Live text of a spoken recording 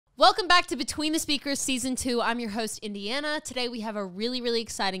Welcome back to Between the Speakers Season 2. I'm your host, Indiana. Today we have a really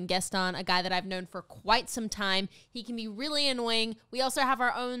exciting guest on, a guy that I've known for quite some time. He can be really annoying. We also have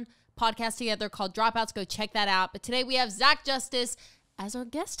our own podcast together called Dropouts. Go check that out. But today we have Zach Justice as our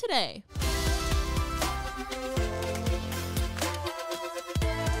guest today.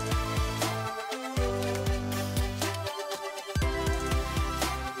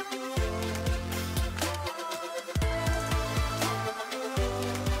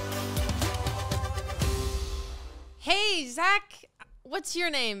 Hey, Zach, what's your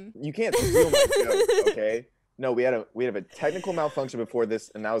name? You can't steal my joke, okay? No, we had a technical malfunction before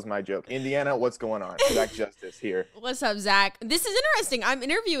this, and that was my joke. Indiana, what's going on? Zach Justice here. What's up, Zach? This is interesting. I'm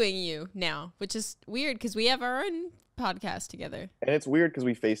interviewing you now, which is weird because we have our own podcast together. And it's weird because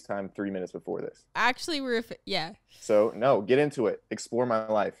we FaceTimed 3 minutes before this. Actually, yeah. So, no, get into it. Explore my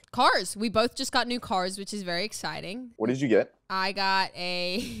life. Cars. We both just got new cars, which is very exciting. What did you get? I got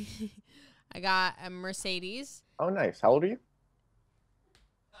a Mercedes. Oh, nice. How old are you?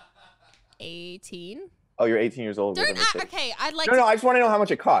 18. Oh, you're 18 years old. Okay, I'd like No, I just want to know how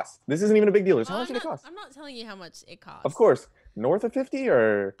much it costs. This isn't even a big deal. Just how much did it cost? I'm not telling you how much it costs. Of course. North of 50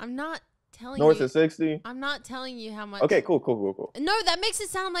 or? I'm not telling you. North of 60? I'm not telling you how much. Okay, cool. No, that makes it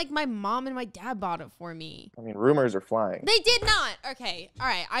sound like my mom and my dad bought it for me. I mean, rumors are flying. They did not. Okay, all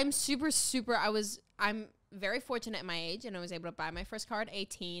right. I'm I'm very fortunate at my age, and I was able to buy my first car at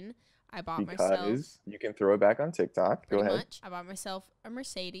 18. I bought myself. Because you can throw it back on TikTok. Go ahead. I bought myself a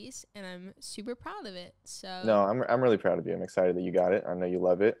Mercedes, and I'm super proud of it. So. No, I'm really proud of you. I'm excited that you got it. I know you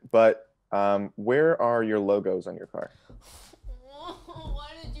love it. But where are your logos on your car?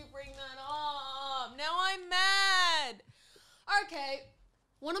 Why did you bring that up? Now I'm mad. Okay.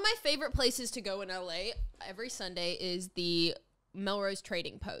 One of my favorite places to go in LA every Sunday is the Melrose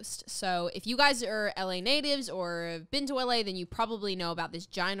Trading Post. So if you guys are LA natives or have been to LA, then you probably know about this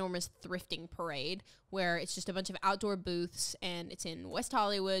ginormous thrifting parade where it's just a bunch of outdoor booths, and it's in West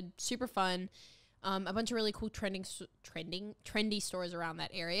Hollywood. Super fun. A bunch of really cool trendy stores around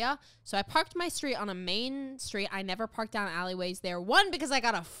that area. So I parked my street on a main street. I never parked down alleyways there. One, because I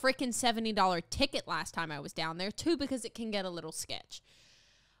got a freaking $70 ticket last time I was down there. Two, because it can get a little sketch.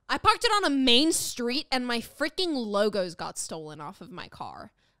 I parked it on a main street, and my freaking logos got stolen off of my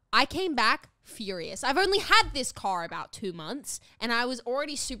car. I came back furious. I've only had this car about 2 months, and I was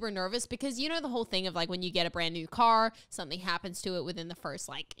already super nervous because, you know, the whole thing of, like, when you get a brand new car, something happens to it within the first,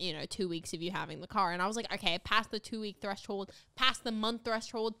 2 weeks of you having the car. And I was like, okay, past the 2-week threshold, past the month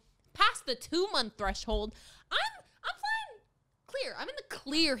threshold, past the 2-month threshold. I'm flying clear. I'm in the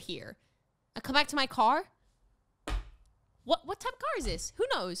clear here. I come back to my car. What type of car is this? Who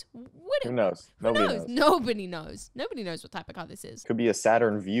knows? Who knows? Nobody knows. Nobody knows. Nobody knows what type of car this is. Could be a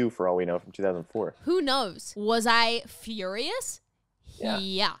Saturn Vue for all we know from 2004. Who knows? Was I furious?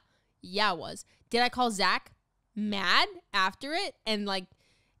 Yeah. Yeah, I was. Did I call Zach mad after it? And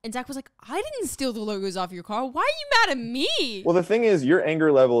Zach was like, I didn't steal the logos off your car. Why are you mad at me? Well, the thing is, your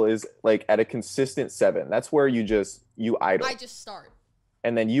anger level is like at a consistent 7. That's where you idle. I just start.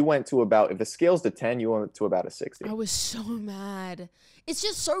 And then you went to about, if the scale's to 10, you went to about a 60. I was so mad. It's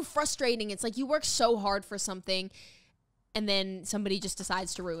just so frustrating. It's like you work so hard for something, and then somebody just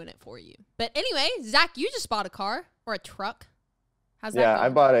decides to ruin it for you. But anyway, Zach, you just bought a car or a truck. How's that going? Yeah, I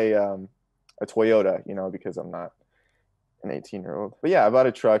bought a Toyota, because I'm not an 18-year-old. But yeah, I bought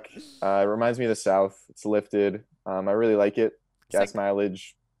a truck. It reminds me of the South. It's lifted. I really like it. Gas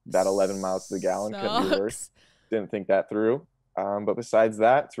mileage, about 11 miles to the gallon. Couldn't be worse. Didn't think that through. But besides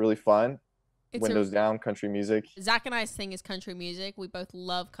that, it's really fun. Windows down, country music. Zach and I's thing is country music. We both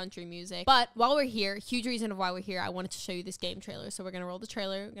love country music. But while we're here, huge reason of why we're here, I wanted to show you this game trailer. So we're going to roll the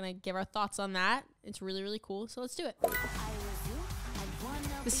trailer. We're going to give our thoughts on that. It's really cool. So let's do it.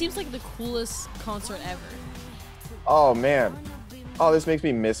 This seems like the coolest concert ever. Oh, man. Oh, this makes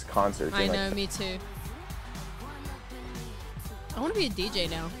me miss concerts. I know, me too. I want to be a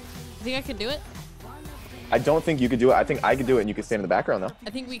DJ now. You think I could do it? I don't think you could do it. I think I could do it, and you could stand in the background, though. I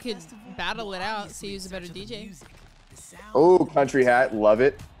think we could battle it out, see who's a better DJ. Oh, country hat. Love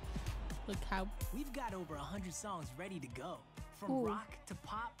it. Look how... We've got over 100 songs ready to go. From rock to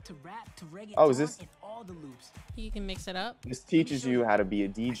pop to rap to reggae. Oh, is this... and all the loops. You can mix it up. This teaches you how to be a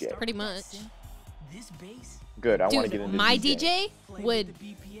DJ. Pretty much. This bass... Good. I want to get into my DJ. DJ would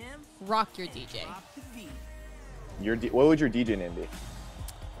rock your DJ. What would your DJ name be?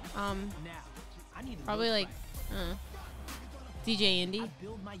 Probably like DJ Indie,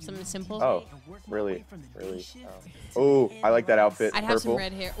 something simple. Oh, really? Oh, I like that outfit. I'd have some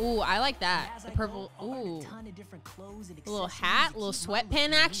red hair. Ooh, I like that. The purple. Ooh, a little hat, a little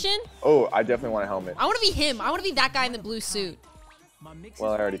sweatpant action. Oh, I definitely want a helmet. I want to be him. I want to be that guy in the blue suit.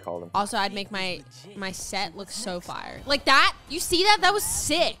 Well, I already called him. Also, I'd make my set look so fire. Like that? You see that? That was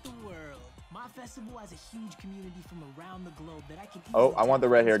sick. My festival has a huge community from around the globe that I can Oh, I want the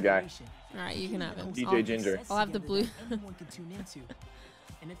red-haired guy. All right, you can have him. DJ Ginger. I'll have the blue. Anyone could tune into.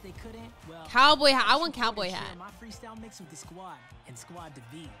 And if they couldn't, well, Cowboy hat. I want cowboy hat. my freestyle mix with the squad and squad to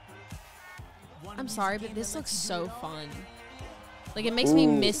be. I'm sorry, but this looks so fun. Like, it makes me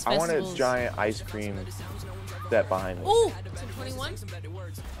miss I festivals. want a giant ice cream set behind me. Ooh! 21? In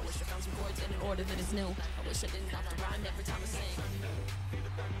order that is new. I wish I didn't have to rhyme every time I sing.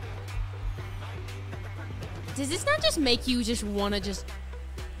 Does this not just make you just want to just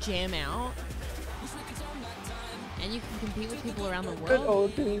jam out? And you can compete with people around the Good world?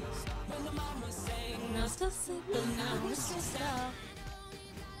 old days.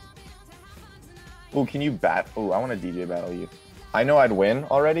 Ooh, can you I want to DJ battle you. I know I'd win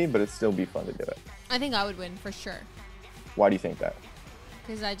already, but it'd still be fun to do it. I think I would win for sure. Why do you think that?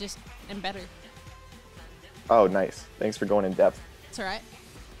 Because I just am better. Oh, nice. Thanks for going in depth. It's alright.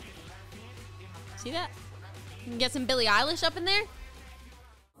 See that? You can get some Billie Eilish up in there.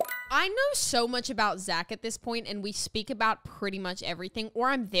 I know so much about Zach at this point, and we speak about pretty much everything, or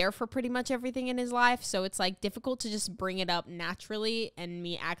I'm there for pretty much everything in his life, so it's like difficult to just bring it up naturally and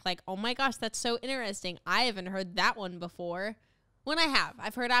me act like, oh my gosh, that's so interesting. I haven't heard that one before. When I have.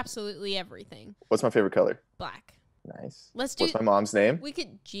 I've heard absolutely everything. What's my favorite color? Black. Nice. Let's do. What's my mom's name? We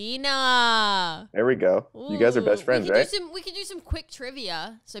could Gina. There we go. You guys are best friends, right? We could do some quick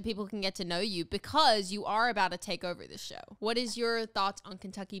trivia so people can get to know you because you are about to take over this show. What is your thoughts on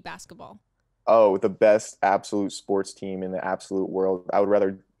Kentucky basketball? Oh, the best absolute sports team in the absolute world. I would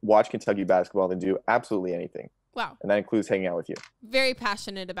rather watch Kentucky basketball than do absolutely anything. Wow. And that includes hanging out with you. Very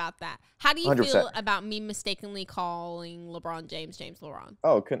passionate about that. How do you 100%. feel about me mistakenly calling LeBron James LeBron?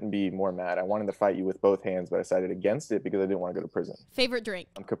 Oh, couldn't be more mad. I wanted to fight you with both hands, but I decided against it because I didn't want to go to prison. Favorite drink?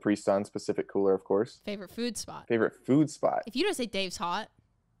 Capri Sun, Pacific Cooler, of course. Favorite food spot? Favorite food spot? If you don't say Dave's Hot.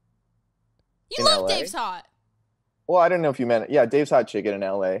 You In love LA? Dave's Hot. Well, I don't know if you meant it. Yeah, Dave's Hot Chicken in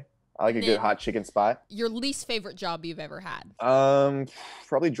LA. I like a good hot chicken spot. Your least favorite job you've ever had?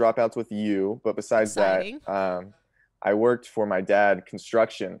 Probably Dropouts with you, but besides Exciting. that, I worked for my dad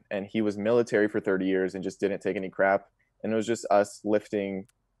construction, and he was military for 30 years and just didn't take any crap. And it was just us lifting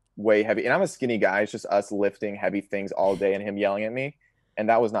way heavy. And I'm a skinny guy. It's just us lifting heavy things all day and him yelling at me. And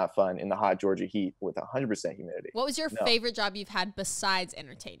that was not fun in the hot Georgia heat with 100% humidity. What was your favorite job you've had besides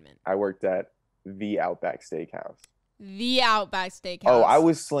entertainment? I worked at the Outback Steakhouse. The Outback Steakhouse. Oh, I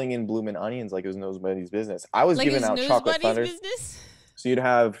was slinging bloomin' onions like it was nobody's business. I was giving out chocolate thunders. Business? So you'd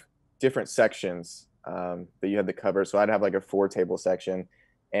have different sections that you had to cover. So I'd have like a 4-table section.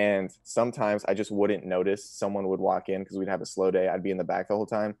 And sometimes I just wouldn't notice someone would walk in because we'd have a slow day. I'd be in the back the whole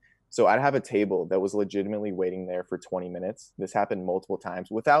time. So I'd have a table that was legitimately waiting there for 20 minutes. This happened multiple times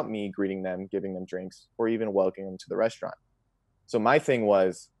without me greeting them, giving them drinks, or even welcoming them to the restaurant. So my thing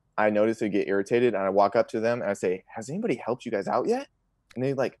was, I noticed they get irritated and I walk up to them and I say, has anybody helped you guys out yet? And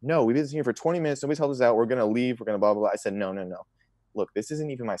they're like, no, we've been here for 20 minutes. Nobody's helped us out. We're going to leave. We're going to blah, blah, blah. I said, no. Look, this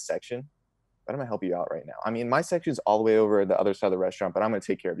isn't even my section, but I'm going to help you out right now. I mean, my section's all the way over the other side of the restaurant, but I'm going to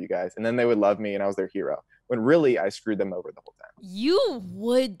take care of you guys. And then they would love me and I was their hero. When really I screwed them over the whole time. You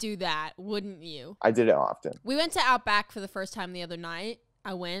would do that, wouldn't you? I did it often. We went to Outback for the first time the other night.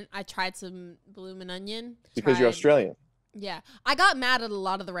 I tried some bloomin' onion. Because you're Australian. Yeah. I got mad at a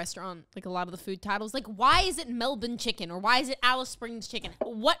lot of the restaurant, like a lot of the food titles. Like, why is it Melbourne chicken or why is it Alice Springs chicken?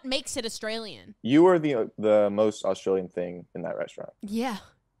 What makes it Australian? You were the most Australian thing in that restaurant. Yeah.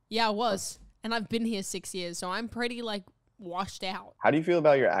 Yeah, I was. And I've been here 6 years, so I'm pretty, like, washed out. How do you feel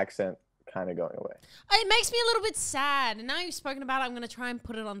about your accent kind of going away? It makes me a little bit sad. And now you've spoken about it, I'm going to try and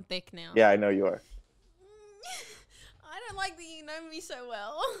put it on thick now. Yeah, I know you are. I don't like that you know me so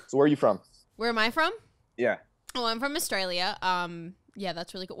well. So where are you from? Where am I from? Yeah. Oh, I'm from Australia. Yeah,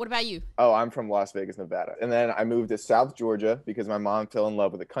 that's really cool. What about you? Oh, I'm from Las Vegas, Nevada. And then I moved to South Georgia because my mom fell in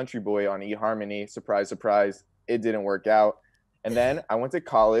love with a country boy on eHarmony. Surprise, surprise. It didn't work out. And then I went to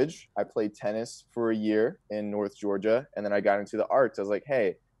college. I played tennis for a year in North Georgia. And then I got into the arts. I was like,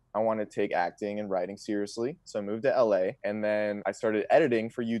 hey, I want to take acting and writing seriously. So I moved to LA. And then I started editing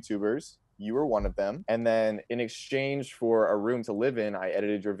for YouTubers. You were one of them. And then in exchange for a room to live in, I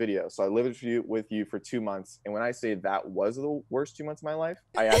edited your video. So I lived with you for 2 months. And when I say that was the worst 2 months of my life,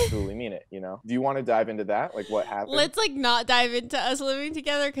 I absolutely mean it, you know? Do you want to dive into that? Like what happened? Let's like not dive into us living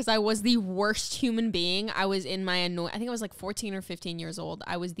together because I was the worst human being. I was in my I think I was like 14 or 15 years old.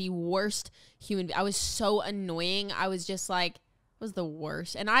 I was the worst human. I was so annoying. I was just like, was the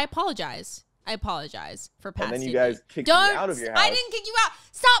worst. And I apologize. For past. And then you guys kicked me out of your house. I didn't kick you out.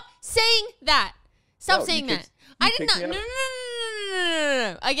 Stop saying that. Stop saying that. I did not. No.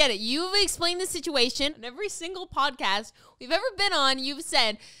 no. I get it. You've explained the situation. On every single podcast we've ever been on, you've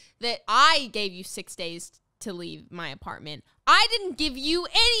said that I gave you 6 days to leave my apartment. I didn't give you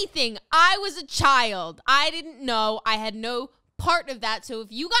anything. I was a child. I didn't know. I had no part of that. So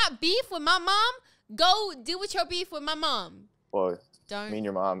if you got beef with my mom, go deal with your beef with my mom. Well, me and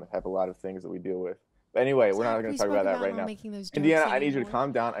your mom have a lot of things that we deal with. But anyway, we're not going to talk about that right now. Indiana, I need you to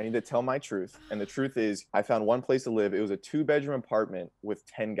calm down. I need to tell my truth. And the truth is, I found one place to live. It was a 2-bedroom apartment with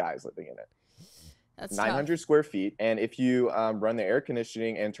 10 guys living in it. That's 900 square feet. And if you run the air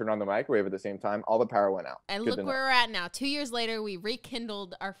conditioning and turn on the microwave at the same time, all the power went out. And look where we're at now. 2 years later, we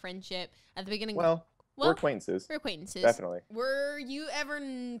rekindled our friendship at the beginning. Well, we're acquaintances. We're acquaintances. Definitely. Were you ever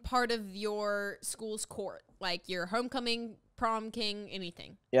part of your school's court? Like your homecoming, prom king,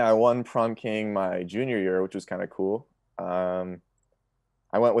 anything? Yeah, I won prom king my junior year, which was kind of cool. I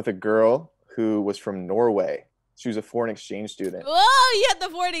went with a girl who was from Norway. She was a foreign exchange student. Oh, you had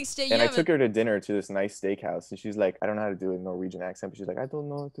the foreign exchange. And I took her to dinner to this nice steakhouse. And she's like, I don't know how to do a Norwegian accent. But she's like, I don't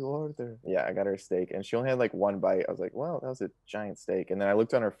know what to order. Yeah, I got her a steak. And she only had like 1 bite. I was like, well, that was a giant steak. And then I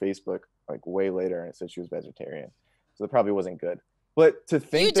looked on her Facebook like way later and it said she was vegetarian. So that probably wasn't good. But to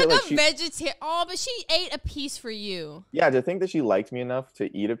think you that took a vegetarian. Oh, but she ate a piece for you. Yeah, to think that she liked me enough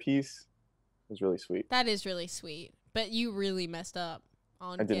to eat a piece was really sweet. That is really sweet. But you really messed up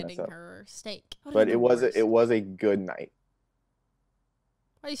on getting her steak. But it was a good night.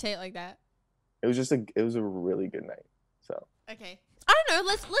 Why do you say it like that? It was a really good night. So okay. I don't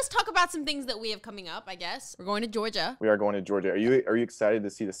know. Let's talk about some things that we have coming up, I guess. We're going to Georgia. We are going to Georgia. Are you excited to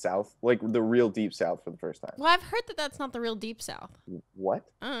see the South? Like the real deep South for the first time? Well, I've heard that that's not the real deep South. What?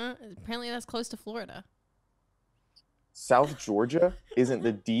 Apparently that's close to Florida. South Georgia isn't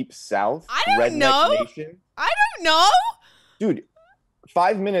the deep South? I don't know. Nation? I don't know. Dude,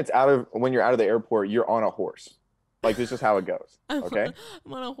 5 minutes when you're out of the airport, you're on a horse. Like, this is how it goes, okay?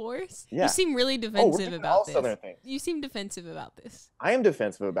 I'm on a horse? Yeah. You seem really defensive about this. Southern things. You seem defensive about this. I am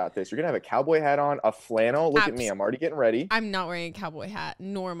defensive about this. You're going to have a cowboy hat on, a flannel. Look at me. I'm already getting ready. I'm not wearing a cowboy hat,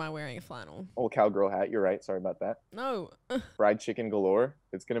 nor am I wearing a flannel. Oh, cowgirl hat. You're right. Sorry about that. No. Fried chicken galore.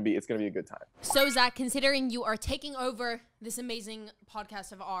 It's gonna be a good time. So, Zach, considering you are taking over this amazing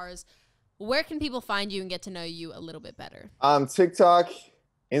podcast of ours, where can people find you and get to know you a little bit better? TikTok,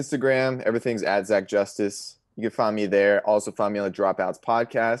 Instagram, everything's at Zach Justice. You can find me there. Also find me on the Dropouts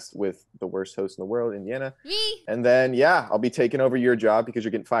Podcast with the worst host in the world, Indiana. Me. And then, yeah, I'll be taking over your job because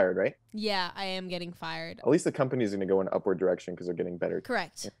you're getting fired, right? Yeah, I am getting fired. At least the company's going to go in an upward direction because they're getting better.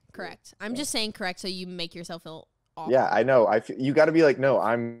 Correct. Correct. I'm just saying correct so you make yourself feel awful. Yeah, I know. You got to be like, no,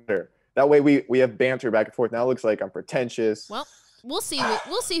 I'm better. That way we have banter back and forth. Now it looks like I'm pretentious. Well, we'll see.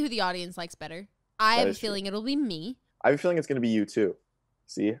 We'll see who the audience likes better. I have a feeling it'll be me. I have a feeling it's going to be you too.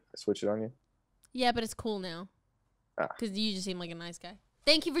 See? I switched it on you. Yeah, but it's cool now. Because you just seem like a nice guy.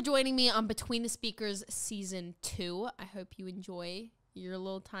 Thank you for joining me on Between the Speakers Season 2. I hope you enjoy your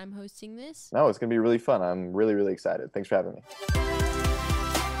little time hosting this. No, it's going to be really fun. I'm really, really excited. Thanks for having me.